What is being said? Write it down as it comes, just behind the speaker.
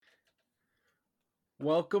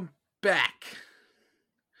Welcome back.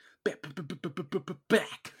 Back.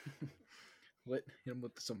 What? Hit him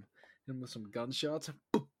with some gunshots.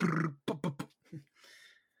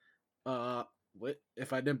 What?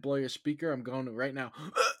 If I didn't blow your speaker, I'm going to right now.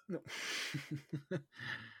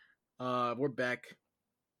 No. We're back.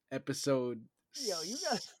 Episode. Yo, you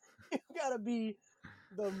gotta be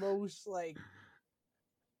the most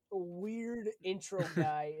weird intro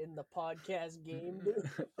guy in the podcast game, dude.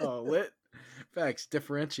 Oh, lit. Facts.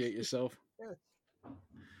 Differentiate yourself. Yeah.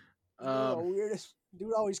 The weirdest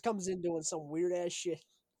dude always comes in doing some weird ass shit.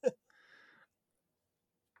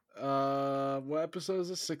 What episode is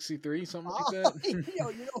this? 63, something like that. Yo,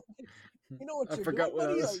 you know what I you're forgot doing, what I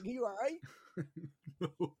buddy? was. Like, you all right?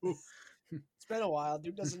 It's been a while.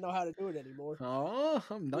 Dude doesn't know how to do it anymore. Oh,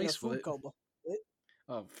 I'm In a nice with food it. coma.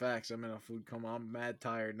 Oh, facts. I'm in a food coma. I'm mad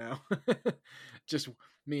tired now. Just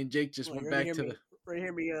me and Jake just Well, went you back ready to to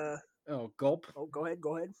hear me? Oh, gulp. Oh, go ahead.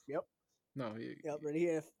 Yep. No, Yep. Ready to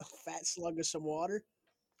hear a fat slug of some water.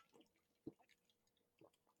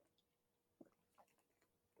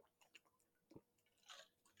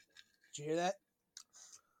 Did you hear that?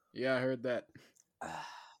 yeah, I heard that.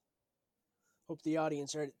 Hope the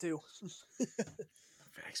audience heard it too.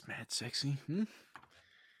 Facts, mad sexy.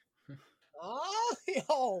 Oh,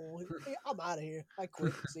 yo, I'm out of here. I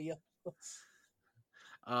quit. See ya.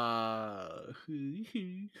 Yo,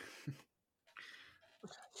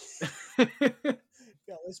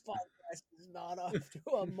 this podcast is not off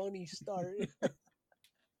to a money start.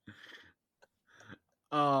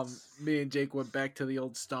 Me and Jake went back to the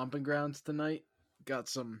old stomping grounds tonight. Got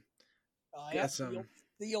some Yeah, some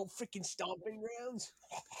the old freaking stomping grounds.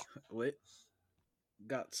 lit.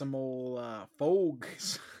 Got some old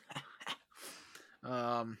fogs.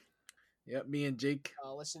 Yep, me and Jake.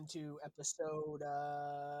 Listen to episode.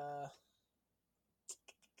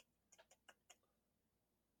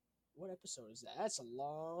 What episode is that? That's a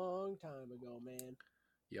long time ago, man.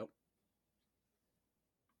 Yep.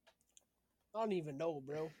 I don't even know,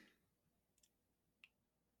 bro.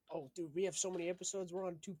 Oh, dude, we have so many episodes. We're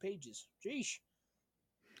on 2 pages. Jeesh.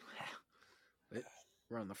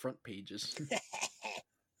 We're on the front pages.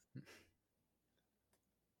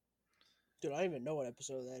 Dude, I don't even know what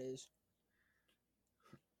episode that is.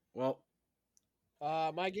 Well,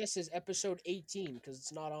 my guess is episode 18 because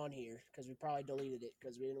it's not on here because we probably deleted it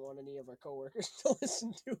because we didn't want any of our coworkers to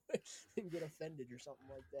listen to it and get offended or something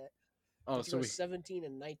like that. oh, so it was 17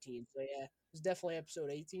 and 19. So yeah, it's definitely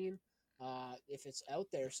episode 18. If it's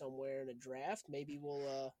out there somewhere in a draft, maybe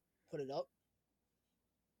we'll put it up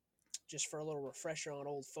just for a little refresher on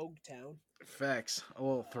old Fogtown. facts. A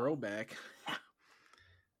little throwback.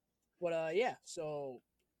 But yeah, so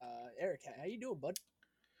Eric, how you doing, bud?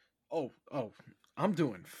 Oh, I'm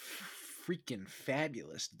doing freaking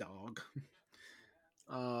fabulous, dog.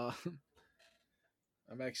 I'm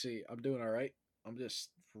doing all right. I'm just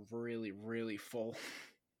really, really full.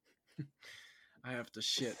 I have to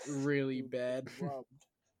shit really bad.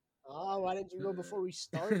 Why didn't you go before we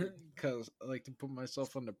started? Because I like to put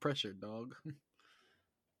myself under pressure, dog.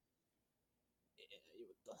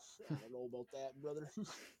 I don't know about that, brother.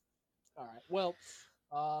 All right. Well,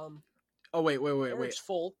 oh wait. Eric's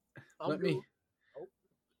full. Let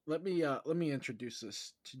me introduce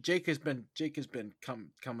this. Jake has been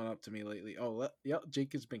coming up to me lately.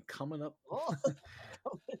 Jake has been coming up. Oh.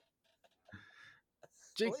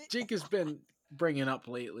 Jake has been bringing up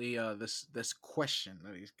lately this question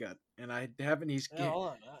that he's got, and I haven't. Hold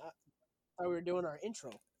on. I thought we were doing our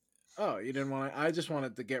intro. Oh, you didn't want to? I just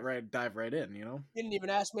wanted to dive right in. You know. You didn't even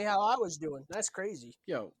ask me how I was doing. That's crazy.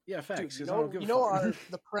 Yo, yeah, facts. Dude,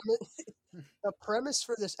 the premise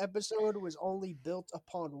for this episode was only built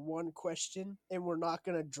upon one question, and we're not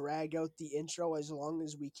gonna drag out the intro as long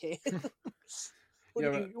as we can.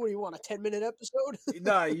 What do you want, a 10-minute episode?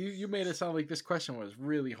 Nah, you made it sound like this question was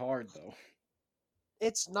really hard though.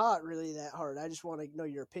 It's not really that hard. I just want to know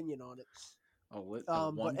your opinion on it. Oh,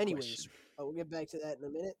 but anyways, we'll get back to that in a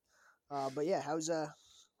minute. But yeah, how's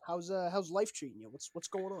life treating you? What's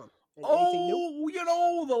going on? Anything new?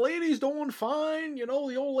 The lady's doing fine. The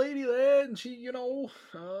old lady there, and she, Your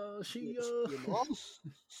mom?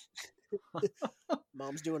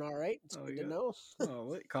 Mom's doing all right. It's good to know.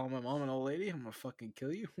 Call my mom an old lady. I'm gonna fucking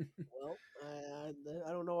kill you. Well,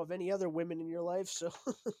 I don't know of any other women in your life, so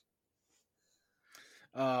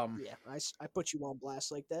yeah, I put you on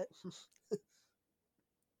blast like that.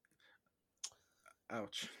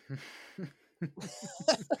 Ouch.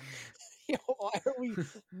 Yo, why are we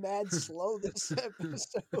mad slow this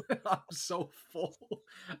episode? I'm so full.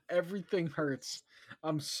 Everything hurts.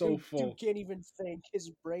 I'm so full. Dude can't even think. His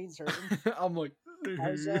brain's hurting. I'm like,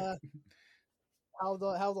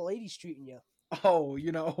 how the ladies treating you?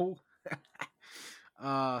 Oh,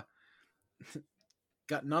 uh,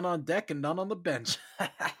 got none on deck and none on the bench.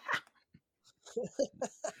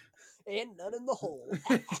 And none in the hole.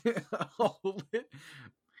 Oh,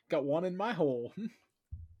 got one in my hole.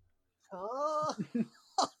 Huh?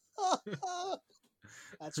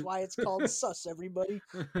 That's why it's called sus, everybody.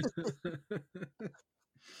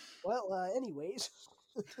 Well, anyways.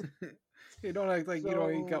 You don't act like you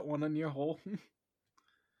ain't got So, one in your hole.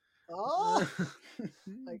 I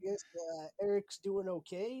guess Eric's doing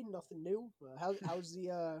okay. Nothing new.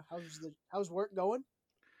 How's work going?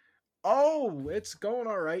 Oh, it's going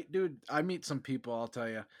all right, dude. I meet some people, I'll tell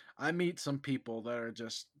you. I meet some people that are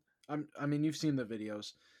just I mean, you've seen the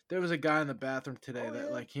videos. There was a guy in the bathroom today Oh that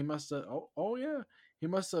yeah. like he must have oh yeah. He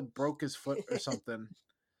must have broke his foot or something.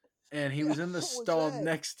 And he Yeah. was in the What was stall that?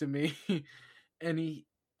 next to me and he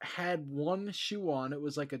had one shoe on. It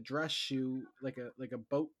was like a dress shoe, like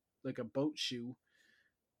a boat shoe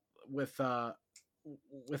with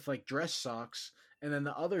with like dress socks, and then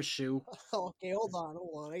the other shoe. Okay, hold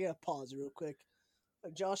on. I gotta pause real quick.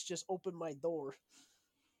 Josh just opened my door.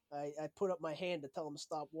 I put up my hand to tell him to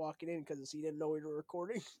stop walking in because he didn't know we were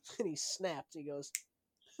recording, and he snapped. He goes,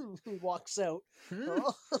 he walks out.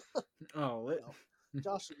 Oh, Oh, no.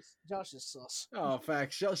 Josh is sus. oh,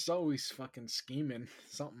 facts. Just always fucking scheming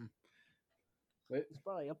something. Wait, He's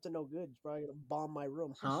probably up to no good. He's probably gonna bomb my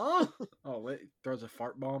room. huh? Oh, wait, throws a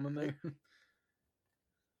fart bomb in there.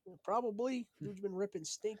 Probably. Dude's been ripping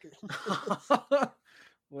stinker.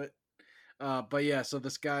 What? But yeah, so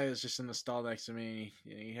this guy is just in the stall next to me.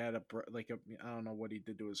 He had I don't know what he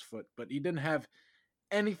did to his foot, but he didn't have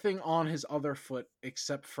anything on his other foot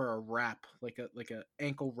except for a wrap, like a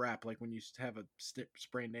ankle wrap, like when you have a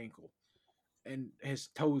sprained ankle, and his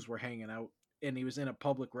toes were hanging out, and he was in a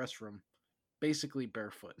public restroom, basically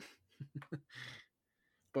barefoot.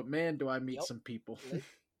 But man, do I meet Yep. some people.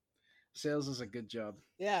 Sales is a good job.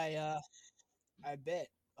 Yeah, I bet.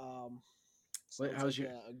 Sounds How's like your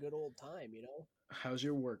a good old time, you know. How's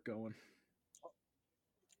your work going?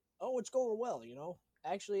 Oh, it's going well, you know.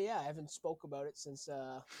 Actually, yeah, I haven't spoke about it since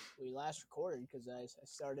we last recorded because I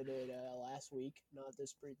started it last week, not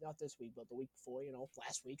this week, but the week before. You know,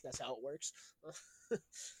 last week. That's how it works.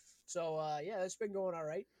 So yeah, it's been going all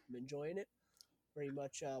right. I'm enjoying it. Pretty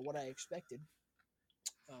much what I expected.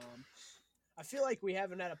 I feel like we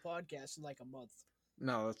haven't had a podcast in like a month,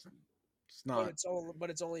 No, it's but not.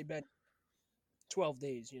 it's only been 12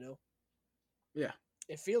 days. You know, Yeah.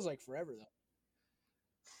 it feels like forever though.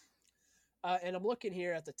 And I'm looking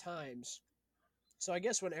here at the times. So I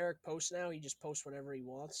guess when Eric posts now, he just posts whenever he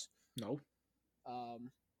wants. No.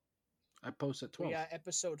 Um, I post at we 12. got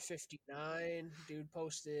episode 59. Dude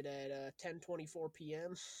posted at 10:24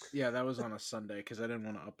 p.m. Yeah, that was on a Sunday because I didn't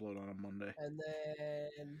want to upload on a Monday. And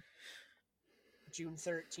then June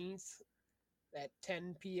 13th at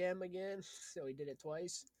 10 p.m. again. So he did it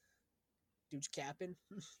twice. Dude's capping.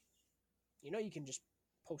 You know you can just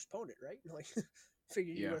postpone it, right? Like,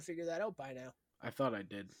 you would have figured that out by now. I thought I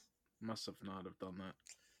did. Must have not have done that.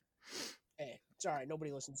 Hey, it's all right.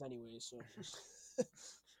 Nobody listens anyways, so.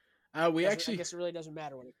 I guess it really doesn't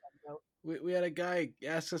matter when it comes out. We had a guy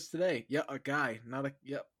ask us today. Yeah, a guy, not a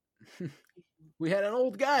yep. We had an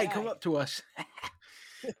old guy come up to us.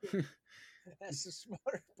 That's a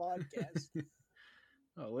smart podcast.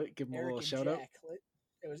 Oh, give him Eric a little and shout Jack. out.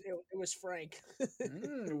 It was Frank.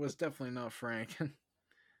 It was definitely not Frank.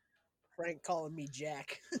 Frank calling me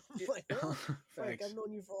Jack. Like, huh? Frank, I've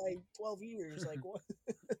known you for like 12 years. Like, what?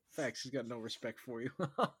 Facts. He's got no respect for you.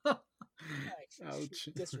 Ouch.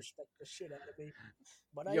 Disrespect the shit out of me.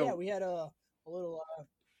 But Yo. yeah, we had a little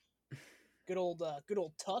good old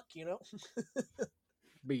Tuck, you know.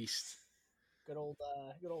 Beast. Good old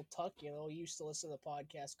Tuck, you know. He used to listen to the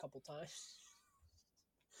podcast a couple times.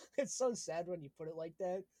 It's so sad when you put it like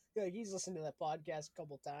that. Like, he's listened to that podcast a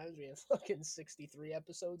couple times. We have fucking 63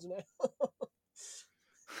 episodes now.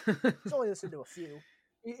 He's only listened to a few.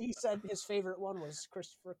 He said his favorite one was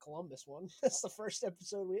Christopher Columbus one. That's the first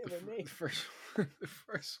episode we ever made. The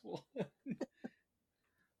first one.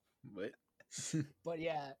 But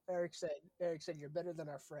yeah, Eric said you're better than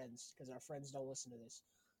our friends because our friends don't listen to this.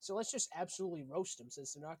 So let's just absolutely roast them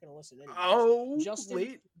since they're not going to listen anyway. Oh, Justin,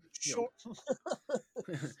 wait. Short.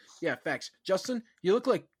 Yeah, facts. Justin, you look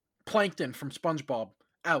like Plankton from SpongeBob.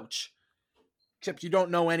 Ouch. Except you don't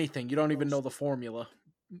know anything. You don't even know the formula.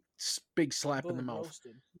 Big slap in the mouth.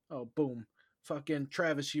 Roasted. Oh, boom. Fucking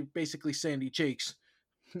Travis, you basically Sandy Cheeks.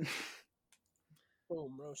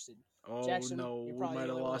 Boom, roasted. Oh, Jackson, no. We might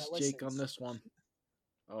have lost Jake on this one.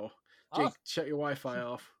 Oh. Jake, shut your Wi-Fi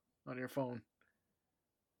off on your phone.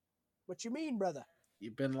 What you mean, brother?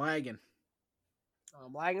 You've been lagging.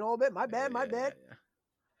 I'm lagging a little bit. My bad. My bad. Yeah.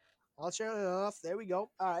 I'll turn it off. There we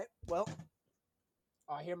go. All right. Well,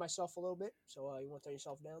 I hear myself a little bit. So you want to turn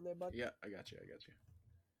yourself down there, bud? Yeah, I got you.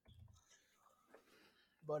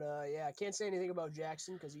 But yeah, I can't say anything about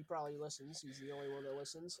Jackson because he probably listens. He's the only one that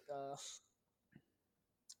listens.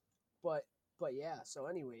 But yeah. So,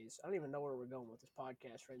 anyways, I don't even know where we're going with this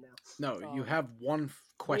podcast right now. No, you have one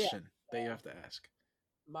question that you have to ask.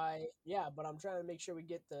 But I'm trying to make sure we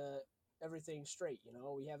get everything straight. You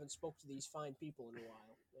know, we haven't spoke to these fine people in a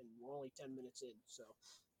while, and we're only 10 minutes in. So,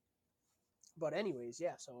 but anyways,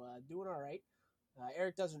 yeah. So doing all right.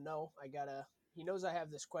 Eric doesn't know. He knows I have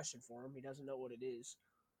this question for him. He doesn't know what it is.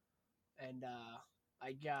 And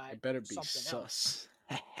I got It better be something sus.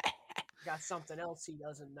 Got something else he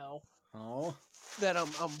doesn't know. Oh, That I'm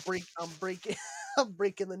breaking I'm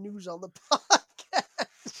breaking the news on the podcast.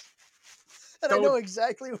 And I know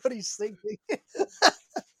exactly what he's thinking.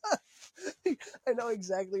 I know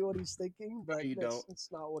exactly what he's thinking, but you don't.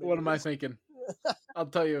 It's not what. What am I thinking? I'll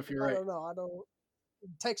tell you if you're right. I don't know. I don't.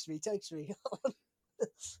 Text me.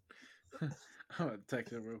 I'm gonna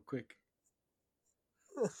text him real quick.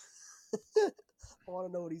 I want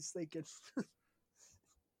to know what he's thinking.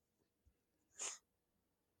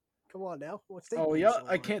 Come on now. What's thinking? Oh yeah,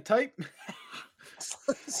 I can't type.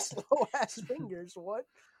 Slow ass fingers. What?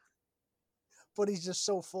 But he's just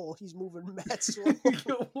so full. He's moving mad slow.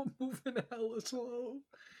 I'm moving hella slow.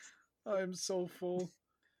 I'm so full.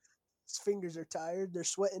 His fingers are tired. They're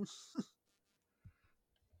sweating.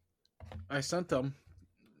 I sent them.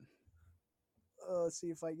 Let's see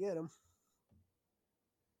if I get him.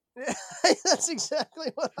 That's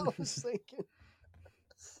exactly what I was thinking.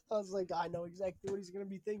 I was like, I know exactly what he's gonna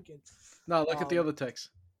be thinking. No, look at the other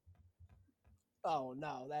text. Oh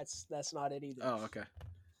no, that's not it either. Oh, okay.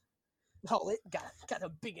 Oh, it got a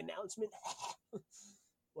big announcement.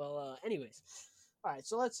 Well, anyways, all right.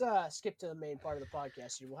 So let's skip to the main part of the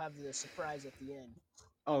podcast here. We'll have the surprise at the end.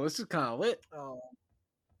 Oh, this is kind of lit.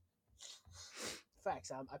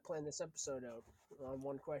 Facts. I planned this episode out on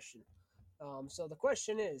one question. So the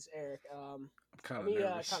question is, Eric. Let me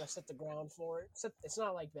kind of set the ground for it. It's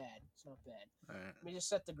not like bad. It's not bad. All right. Let me just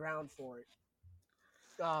set the ground for it.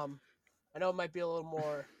 I know it might be a little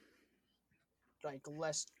more, a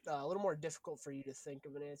little more difficult for you to think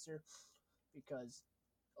of an answer because,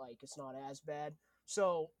 it's not as bad.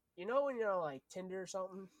 So when you're on Tinder or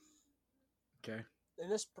something. Okay.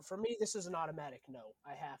 And for me, this is an automatic no.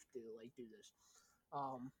 I have to do this.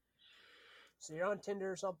 So you're on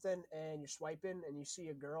Tinder or something, and you're swiping, and you see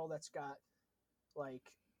a girl that's got,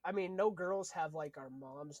 no girls have, our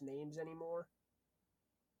mom's names anymore.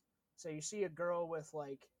 So you see a girl with,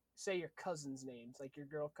 say your cousin's names, your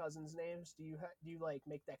girl cousin's names. Do you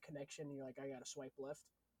make that connection, and you're like, I gotta swipe left?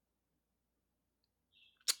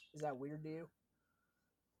 Is that weird to you?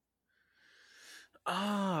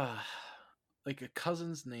 Like a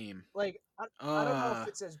cousin's name. I don't know if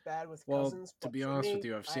it's as bad with cousins. Well, to be honest with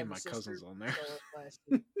you, I've seen my cousins on there.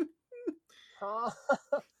 Oh,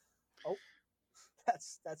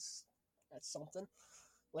 that's something.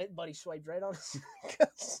 Late buddy swiped right on his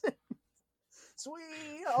cousin.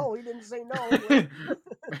 Sweet. Oh, he didn't say no.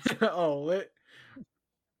 Oh, lit.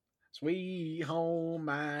 Sweet home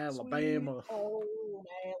Alabama. Sweet home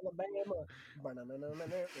Alabama.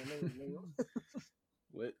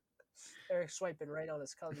 Lit. Eric swiping right on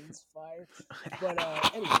his cousin's fire. But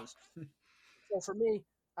anyways, so for me,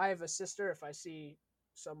 I have a sister. If I see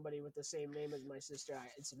somebody with the same name as my sister,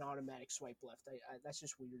 it's an automatic swipe left. That's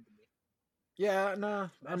just weird to me. Yeah, no.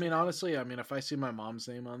 I mean, honestly, if I see my mom's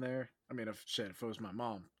name on there, if it was my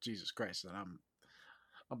mom, Jesus Christ, then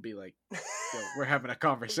I'll be like, yo, we're having a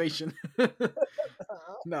conversation.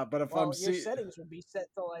 No, but if I'm seeing, settings would be set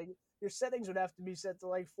to your settings would have to be set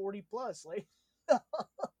to 40 plus, lit.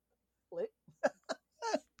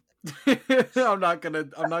 I'm not gonna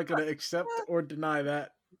accept or deny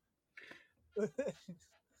that.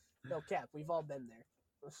 No cap, we've all been there.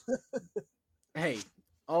 Hey,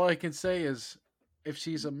 all I can say is, if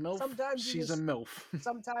she's a MILF, she's a MILF.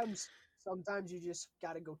 Sometimes you just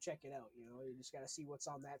gotta go check it out. You just gotta see what's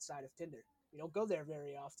on that side of Tinder. You don't go there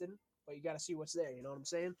very often, but you gotta see what's there. You know what I'm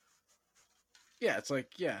saying? Yeah, it's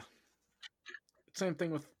same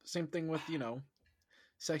thing with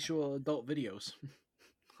sexual adult videos.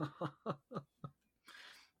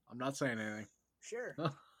 I'm not saying anything. Sure.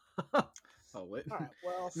 Oh wait. All right.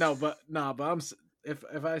 Well. No, but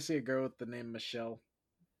if I see a girl with the name Michelle,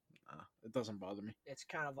 it doesn't bother me. It's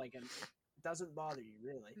kind of it doesn't bother you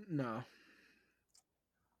really. No.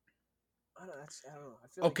 I don't know. I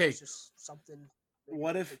feel like it's just something. maybe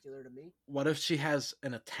What if particular to me. what if she has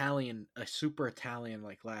a super Italian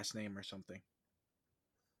like last name or something?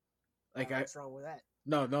 Like I What's wrong with that?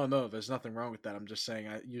 no, there's nothing wrong with that. I'm just saying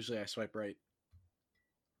I swipe right.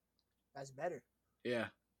 That's better. Yeah,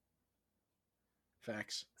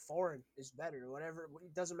 facts. Foreign is better. Whatever.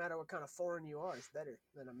 It doesn't matter what kind of foreign you are. It's better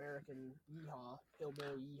than American yeehaw,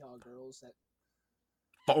 hillbilly yeehaw girls that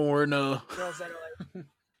Foreigner. girls that are like,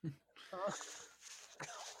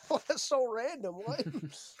 well, that's so random. What?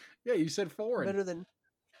 Yeah, you said foreign. Better than.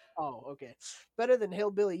 Oh, okay. Better than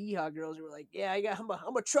hillbilly yeehaw girls who were like, yeah,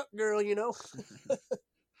 I'm a truck girl, you know.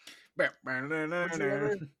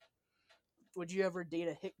 Would you ever date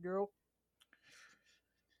a hit girl?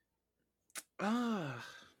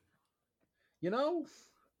 You know,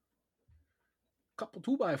 couple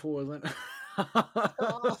 2x4s.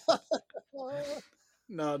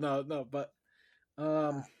 No, but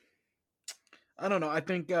um, I don't know. I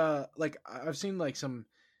think like I've seen like some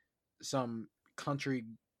country,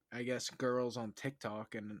 I guess, girls on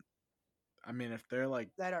TikTok, and I mean if they're like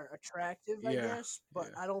that are attractive, I yeah, guess, but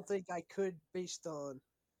yeah. I don't think I could based on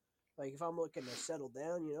like if I'm looking to settle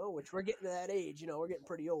down, you know, which we're getting to that age, you know, we're getting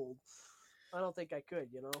pretty old. I don't think I could,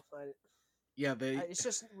 you know. Yeah, they It's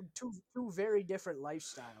just two very different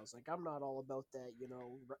lifestyles. Like I'm not all about that, you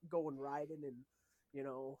know, going riding and you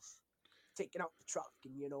know taking out the truck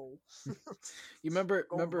and you know you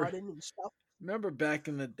going running and stuff. remember back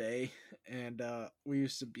in the day, and we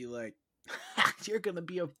used to be like, "You're gonna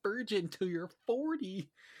be a virgin till you're 40."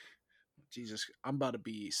 Jesus, I'm about to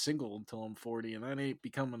be single until I'm 40, and that ain't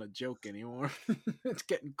becoming a joke anymore. It's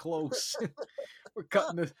getting close. We're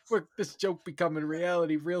cutting this. This joke becoming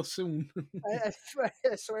reality real soon. I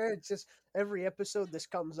swear, it's just every episode this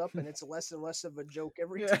comes up, and it's less and less of a joke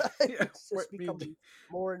every Yeah, time. yeah. It's just becoming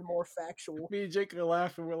more and more factual. Me and Jake are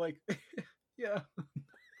laughing. We're like, yeah.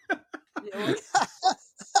 You know,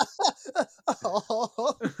 like,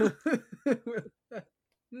 oh.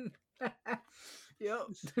 Yep.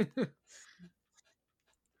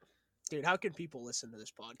 Dude, how can people listen to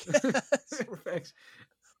this podcast? Thanks.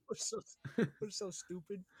 We're so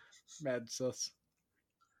stupid. Mad sus.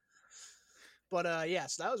 But yeah,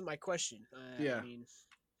 so that was my question. Yeah. I mean,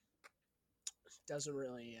 doesn't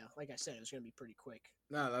really. Like I said, it was gonna be pretty quick.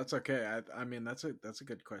 No, that's okay. I mean, that's a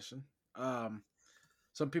good question.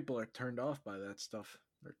 Some people are turned off by that stuff.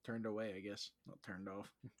 They're turned away, I guess. Not turned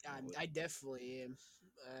off. I definitely am.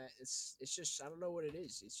 It's just I don't know what it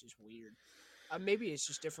is. It's just weird. Maybe it's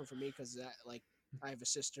just different for me because like I have a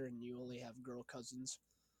sister and you only have girl cousins.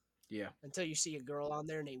 Yeah. Until you see a girl on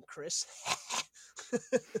there named Chris.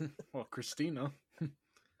 Well, Christina.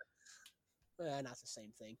 Not the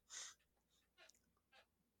same thing.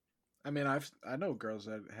 I mean, I know girls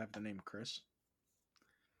that have the name Chris.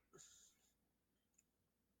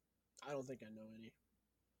 I don't think I know any.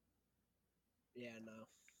 Yeah, no.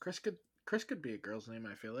 Chris could be a girl's name.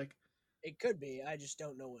 I feel like it could be. I just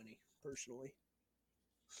don't know any personally.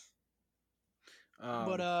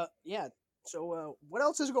 But yeah. So what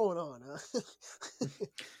else is going on? We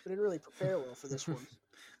didn't really prepare well for this one.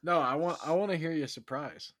 No, I want to hear your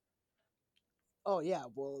surprise. Oh yeah,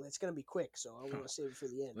 well it's gonna be quick, so I want to save it for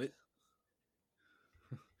the end. What?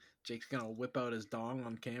 Jake's gonna whip out his dong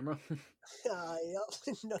on camera.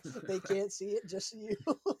 Yep. No, they can't see it, just you.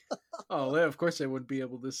 Oh, yeah, of course they wouldn't be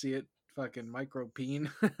able to see it. Fucking micro peen.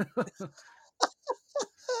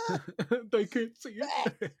 They can't see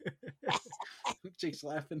it. Jake's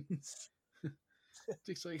laughing.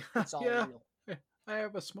 Jake's like, it's all yeah, real. I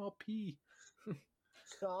have a small pea.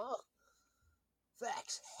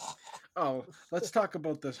 Facts. Oh, let's talk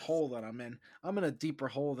about this hole that I'm in. I'm in a deeper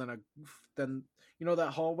hole than you know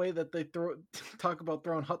that hallway that they talk about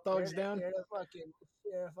throwing hot dogs down. You're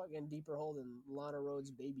a fucking deeper hole than Lana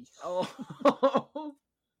Rhoades' baby. Oh.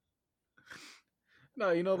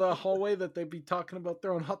 No, you know the hallway that they be talking about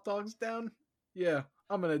throwing hot dogs down? Yeah,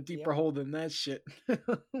 I'm in a deeper hole than that shit.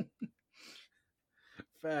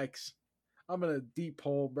 Facts. I'm in a deep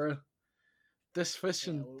hole, bro. This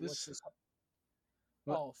fishing. Yeah, this.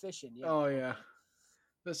 Oh, fishing. Yeah. Oh yeah.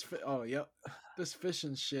 Oh yep. This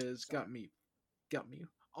fishing shit has got me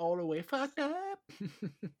all the way fucked up.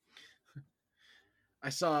 I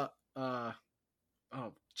saw. Oh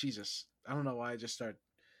Jesus! I don't know why I just started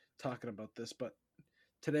talking about this, but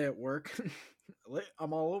today at work,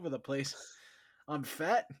 I'm all over the place. I'm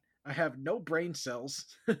fat. I have no brain cells,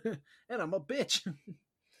 and I'm a bitch.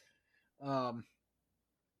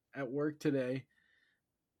 At work today,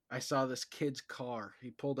 I saw this kid's car.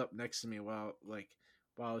 He pulled up next to me while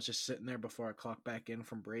I was just sitting there before I clocked back in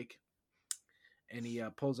from break. And he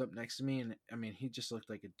pulls up next to me, and I mean, he just looked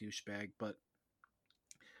like a douchebag. But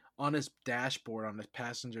on his dashboard on the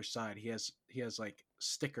passenger side, he has like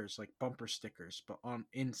stickers, like bumper stickers, but on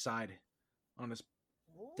inside on his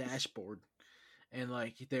dashboard, and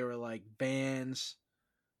like they were like bands,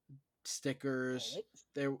 stickers.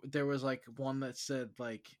 What? There was like one that said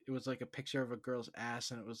like it was like a picture of a girl's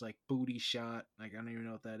ass, and it was like booty shot. Like I don't even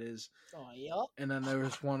know what that is. Oh, yup. And then there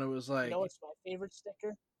was one. It was You like know what's my favorite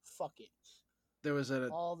sticker? Fuck it. there was a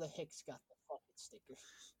All the Hicks got the fucking sticker.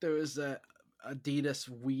 there was a Adidas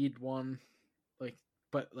weed one, like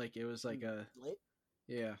but like it was like a Lit?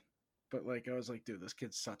 yeah, but like I was like, dude, this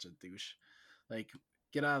kid's such a douche. Like,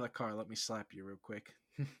 get out of the car. Let me slap you real quick.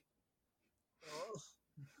 Oh.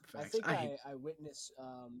 I Facts. think hate I witnessed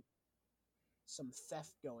some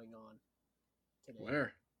theft going on today.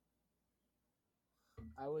 where.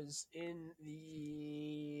 I was in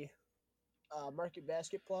the Market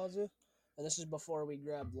Basket Plaza, and this is before we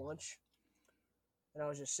grabbed lunch. And I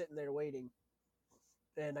was just sitting there waiting,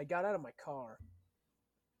 and I got out of my car,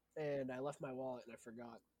 and I left my wallet, and I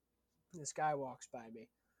forgot. This guy walks by me,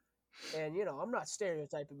 and I'm not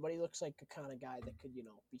stereotyping, but he looks like the kind of guy that could be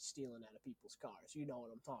stealing out of people's cars. You know what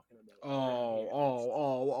I'm talking about?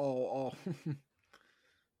 Oh.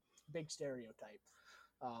 Big stereotype.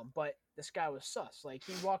 But this guy was sus. Like,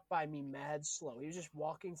 he walked by me mad slow. He was just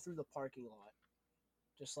walking through the parking lot.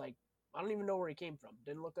 Just like, I don't even know where he came from.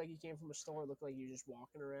 Didn't look like he came from a store. It looked like he was just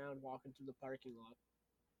walking around, walking through the parking lot.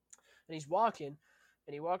 And he's walking,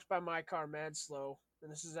 and he walks by my car mad slow.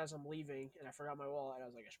 And this is as I'm leaving, and I forgot my wallet. I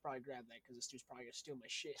was like, I should probably grab that because this dude's probably going to steal my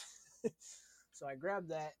shit. So I grabbed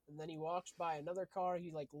that, and then he walks by another car.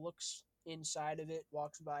 He, like, looks inside of it,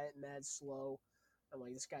 walks by it mad slow. I'm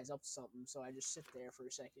like, this guy's up to something. So I just sit there for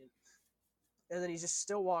a second. And then he's just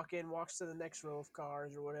still walking, walks to the next row of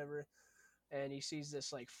cars or whatever. And he sees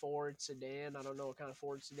this, like, Ford sedan. I don't know what kind of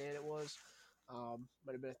Ford sedan it was.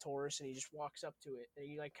 Might have been a Taurus. And he just walks up to it. And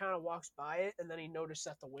he, like, kind of walks by it. And then he noticed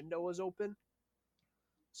that the window was open.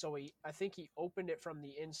 So I think he opened it from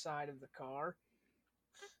the inside of the car.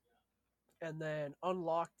 And then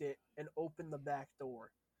unlocked it and opened the back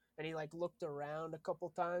door. And he, like, looked around a couple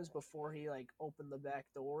times before he, like, opened the back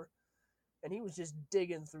door. And he was just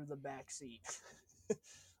digging through the back seat.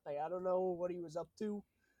 Like, I don't know what he was up to,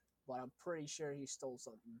 but I'm pretty sure he stole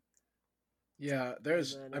something. Yeah,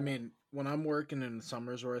 I mean, when I'm working in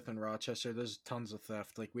Somersworth and Rochester, there's tons of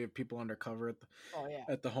theft. Like, we have people undercover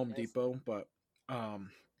at the Home Depot, but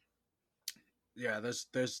yeah,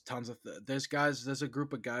 there's tons of there's a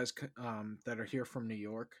group of guys that are here from New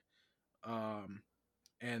York,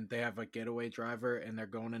 and they have a getaway driver, and they're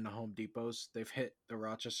going into Home Depots. They've hit the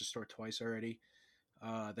Rochester store twice already.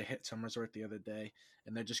 They hit Somersworth the other day,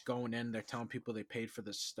 and they're just going in. They're telling people they paid for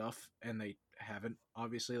this stuff, and they haven't.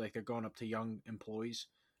 Obviously, like, they're going up to young employees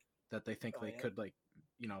that they think could, like,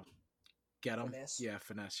 get them. Finesse. Yeah,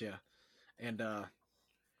 finesse. Yeah,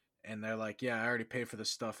 and they're like, yeah, I already paid for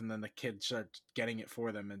this stuff, and then the kid starts getting it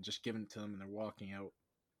for them and just giving it to them, and they're walking out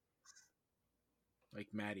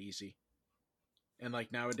like mad easy. And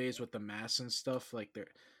like nowadays with the masks and stuff, like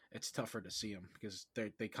it's tougher to see them because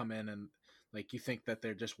they come in and like you think that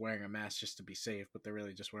they're just wearing a mask just to be safe, but they're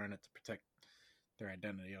really just wearing it to protect their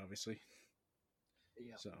identity, obviously.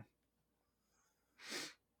 Yeah. So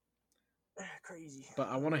crazy. But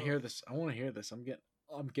I want to hear this. I'm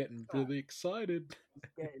getting really excited.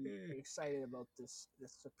 Getting excited about this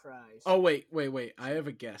surprise. Oh wait. I have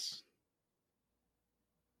a guess.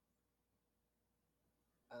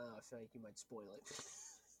 I feel like you might spoil it.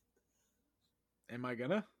 Am I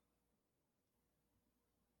gonna?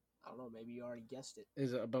 I don't know. Maybe you already guessed it.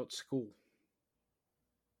 Is it about school?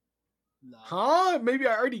 No. Huh? Maybe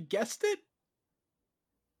I already guessed it?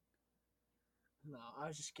 No, I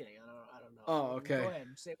was just kidding. I don't know. Oh, okay. Go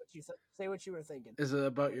ahead. Say what you were thinking. Is it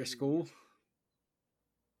about your school?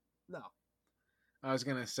 No. I was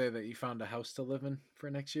gonna say that you found a house to live in for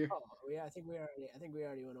next year. Oh yeah, I think we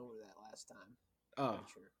already went over that last time. Oh,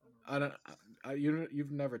 sure.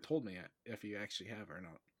 You've never told me if you actually have or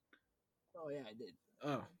not. Oh yeah, I did.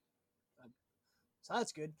 Oh, so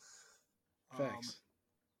that's good. Thanks.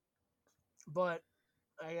 But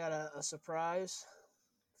I got a surprise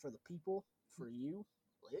for the people, for you.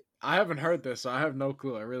 Lit. I haven't heard this, so I have no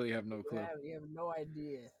clue. I really have no clue. You have no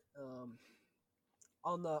idea.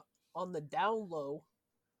 On the down low,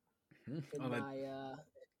 on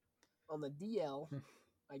the DL,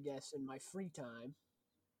 I guess, in my free time.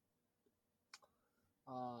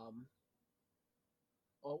 I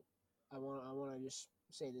want to just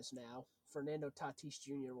say this now. Fernando Tatis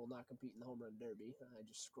Jr. will not compete in the home run derby. I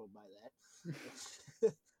just scrolled by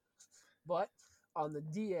that. But on the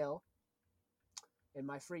DL, in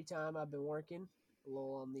my free time, I've been working a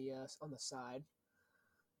little on the side.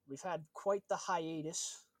 we've had quite the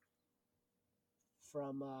hiatus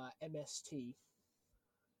from MST,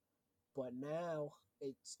 but now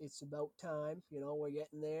it's about time. You know, we're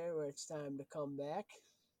getting there where it's time to come back.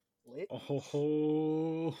 Lit. Oh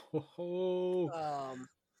ho ho.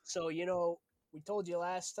 So we told you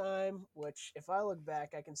last time, which if I look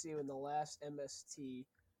back, I can see when the last MST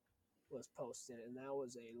was posted, and that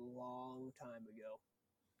was a long time ago.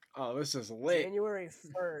 Oh, this is lit.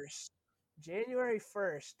 January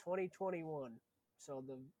 1st, 2021. So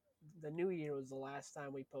the new year was the last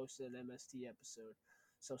time we posted an MST episode.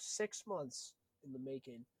 So 6 months in the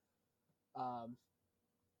making.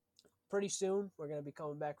 Pretty soon we're gonna be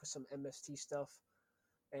coming back with some MST stuff,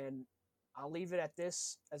 and I'll leave it at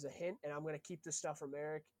this as a hint, and I'm gonna keep this stuff from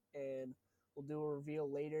Eric, and we'll do a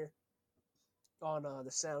reveal later on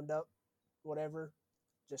the Sound Up, whatever,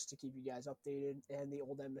 just to keep you guys updated, and the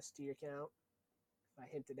old MST account. I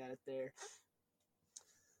hinted at it there.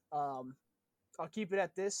 I'll keep it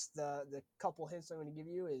at this. The couple hints I'm going to give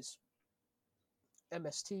you is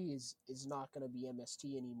MST is not going to be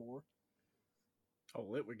MST anymore. Oh,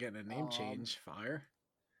 lit. We're getting a name change. Fire.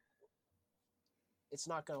 It's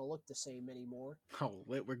not going to look the same anymore. Oh,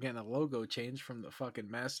 lit. We're getting a logo change from the fucking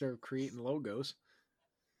master of creating logos.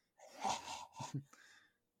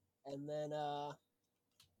 And then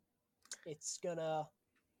it's gonna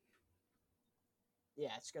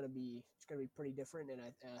be pretty different, and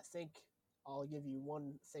I think I'll give you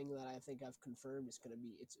one thing that I think I've confirmed is going to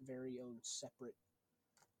be its very own separate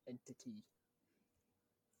entity.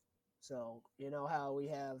 So, you know how we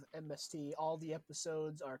have MST, all the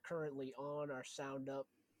episodes are currently on our Sound Up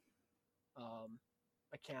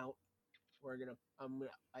account.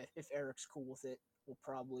 If Eric's cool with it, we'll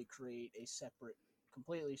probably create a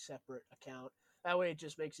completely separate account. That way it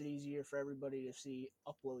just makes it easier for everybody to see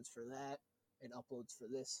uploads for that and uploads for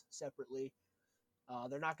this separately.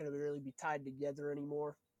 They're not going to really be tied together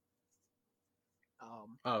anymore.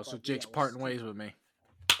 So Jake's parting ways with me.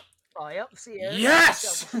 Oh, yep. See, Eric,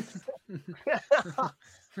 yes.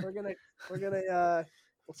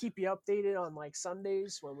 We'll keep you updated on like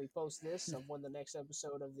Sundays when we post this of when the next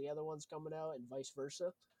episode of the other one's coming out, and vice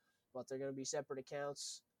versa. But they're going to be separate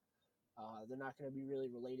accounts. They're not going to be really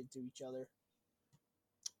related to each other.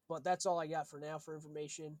 But that's all I got for now for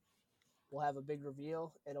information. We'll have a big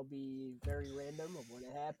reveal. It'll be very random of when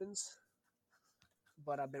it happens.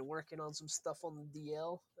 But I've been working on some stuff on the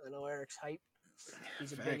DL. I know Eric's hype.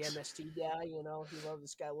 He's a big MST guy, you know.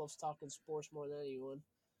 This guy loves talking sports more than anyone.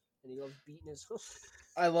 And he loves beating his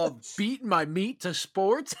I love beating my meat to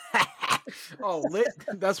sports. Oh, lit.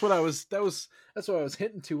 That's what I was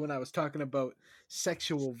hitting to when I was talking about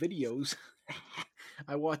sexual videos.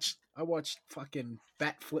 I watched fucking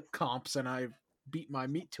bat flip comps and I beat my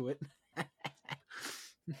meat to it.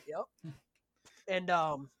 Yep. And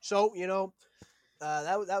so, you know,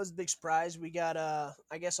 that was a big surprise. We got I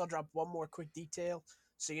guess I'll drop one more quick detail.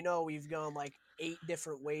 So, you know, we've gone like 8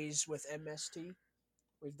 different ways with MST.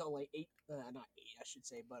 We've done like 8, not 8, I should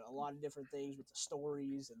say, but a lot of different things with the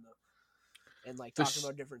stories and talking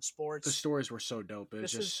about different sports. The stories were so dope. It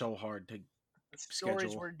was just so hard to schedule.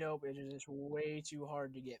 Stories were dope. It was just way too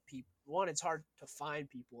hard to get people. One, it's hard to find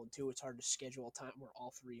people, and 2, it's hard to schedule a time where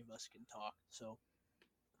all 3 of us can talk. So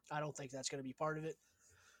I don't think that's going to be part of it.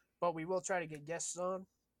 But we will try to get guests on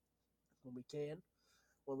when we can.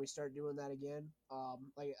 When we start doing that again, I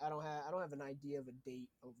don't have an idea of a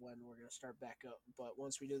date of when we're gonna start back up. But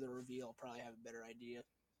once we do the reveal, I'll probably have a better idea,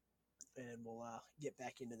 and we'll get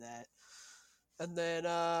back into that. And then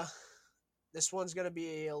this one's gonna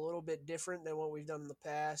be a little bit different than what we've done in the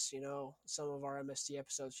past. You know, some of our MST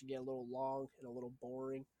episodes should get a little long and a little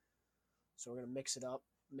boring, so we're gonna mix it up,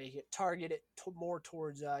 target it more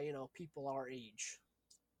towards people our age,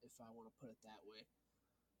 if I want to put it that way.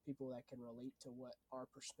 People that can relate to what our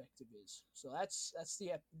perspective is. So that's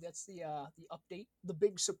the update, the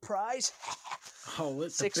big surprise. Oh,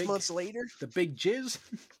 6 months later, the big jizz.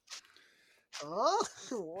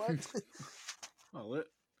 What? Oh,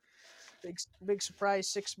 lit. Big surprise.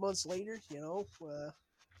 6 months later, you know.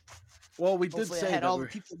 Well, we did say I had that all the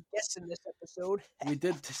people guessing this episode. We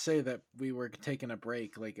did say that we were taking a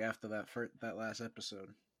break, like after that last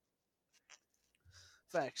episode.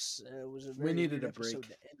 Facts. It was a very we needed a break. To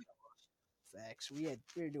end on. Facts. We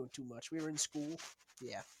were doing too much. We were in school.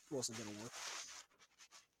 Yeah, it wasn't gonna work.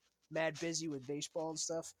 Mad busy with baseball and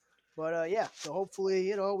stuff. But yeah, so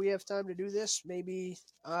hopefully, we have time to do this. Maybe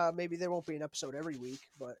there won't be an episode every week,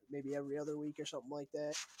 but maybe every other week or something like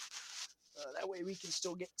that. That way we can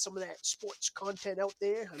still get some of that sports content out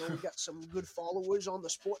there. I know we got some good followers on the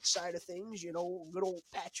sports side of things. Good old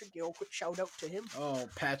Patrick. Quick shout out to him. Oh,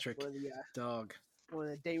 Patrick, dog. one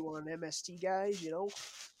of the day one MST guys, you know.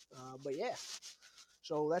 But yeah,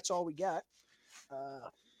 so that's all we got.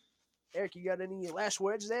 Eric, you got any last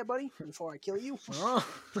words there, buddy, before I kill you? Oh.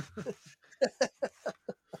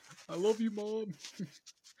 I love you, Mom.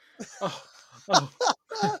 Oh, oh.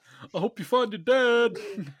 I hope you find your dad.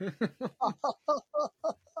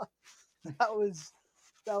 That was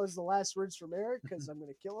the last words from Eric, because I'm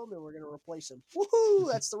going to kill him and we're going to replace him.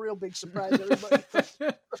 Woohoo! That's the real big surprise, everybody.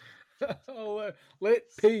 Oh,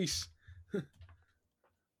 peace.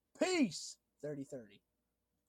 Peace. 30-30.